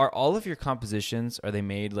 So are all of your compositions, are they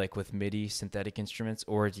made like with MIDI synthetic instruments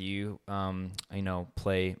or do you,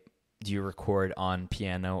 do you record on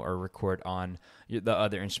piano or record on the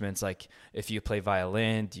other instruments? Like if you play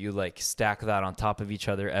violin, do you like stack that on top of each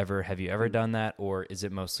other ever? Have you ever done that? Or is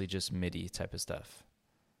it mostly just MIDI type of stuff?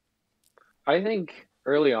 I think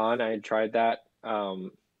early on I had tried that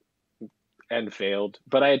and failed,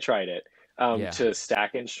 but I had tried it Yeah. to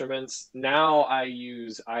stack instruments. Now I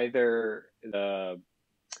use either the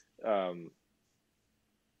um,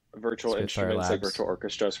 virtual Spitfire instruments like Labs. virtual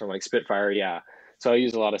orchestras from like Spitfire. Yeah. So I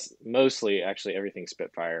use a lot of mostly actually everything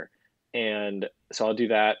Spitfire. And so I'll do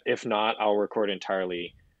that. If not, I'll record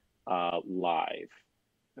entirely live.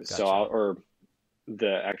 So Gotcha. or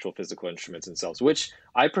the actual physical instruments themselves, which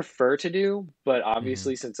I prefer to do, but Mm-hmm.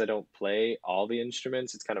 obviously since I don't play all the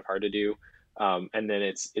instruments, it's kind of hard to do. And then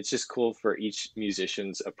it's just cool for each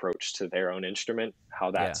musician's approach to their own instrument,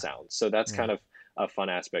 how that Yeah. sounds. So that's Yeah. kind of a fun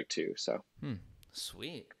aspect too. So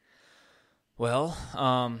Sweet. Well,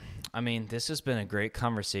 this has been a great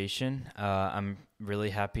conversation. I'm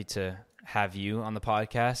really happy to have you on the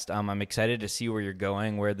podcast. I'm excited to see where you're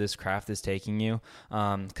going, where this craft is taking you.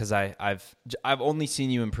 Because I've only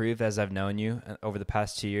seen you improve as I've known you over the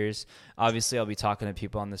past 2 years. Obviously, I'll be talking to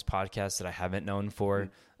people on this podcast that I haven't known for.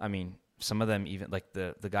 Some of them even like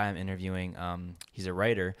the guy I'm interviewing. He's a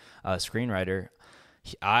writer, a screenwriter.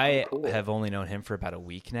 I cool. have only known him for about a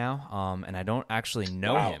week now, and I don't actually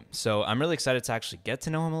know Wow. him. So I'm really excited to actually get to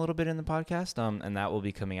know him a little bit in the podcast, and that will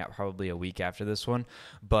be coming out probably a week after this one.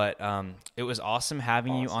 But it was awesome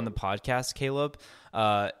having you on the podcast, Caleb.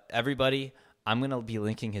 Everybody, I'm going to be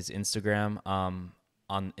linking his Instagram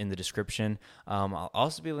in the description. I'll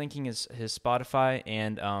also be linking his Spotify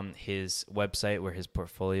and his website where his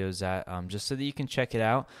portfolio is at, just so that you can check it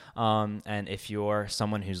out. And if you're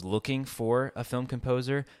someone who's looking for a film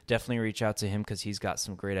composer, definitely reach out to him because he's got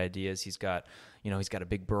some great ideas. He's got a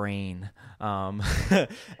big brain, and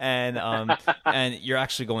you're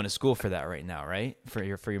actually going to school for that right now, right? For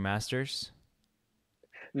your master's.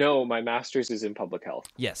 No, my master's is in public health.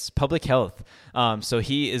 Yes, public health. So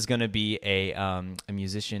he is going to be a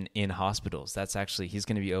musician in hospitals. He's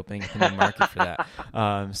going to be opening up a new market for that.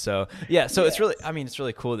 So it's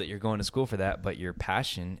really cool that you're going to school for that. But your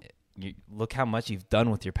passion, look how much you've done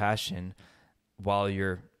with your passion while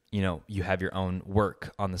you have your own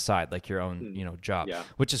work on the side, like your own, job,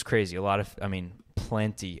 which is crazy.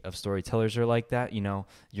 Plenty of storytellers are like that.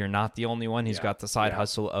 You're not the only one who's got the side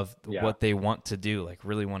hustle of what they want to do, like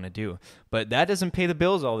really want to do, but that doesn't pay the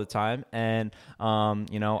bills all the time. And,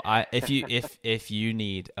 if you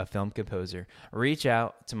need a film composer, reach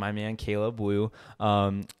out to my man, Caleb Wu.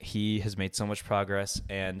 He has made so much progress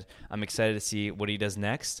and I'm excited to see what he does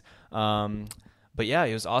next. But yeah,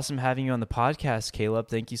 it was awesome having you on the podcast, Caleb.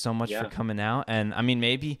 Thank you so much for coming out. And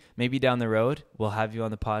maybe down the road we'll have you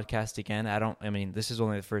on the podcast again. This is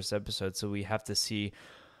only the first episode, so we have to see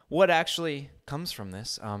what actually comes from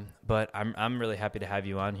this. But I'm really happy to have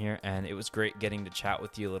you on here, and it was great getting to chat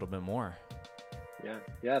with you a little bit more.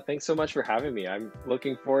 Yeah. Thanks so much for having me. I'm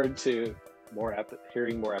looking forward to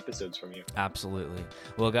hearing more episodes from you. Absolutely.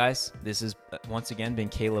 Well, guys, this has once again been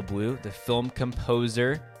Caleb Wu, the film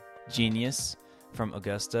composer genius from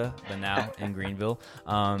Augusta, but now in Greenville.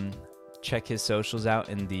 Check his socials out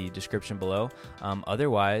in the description below.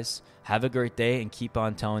 Otherwise, have a great day and keep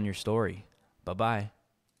on telling your story. Bye-bye.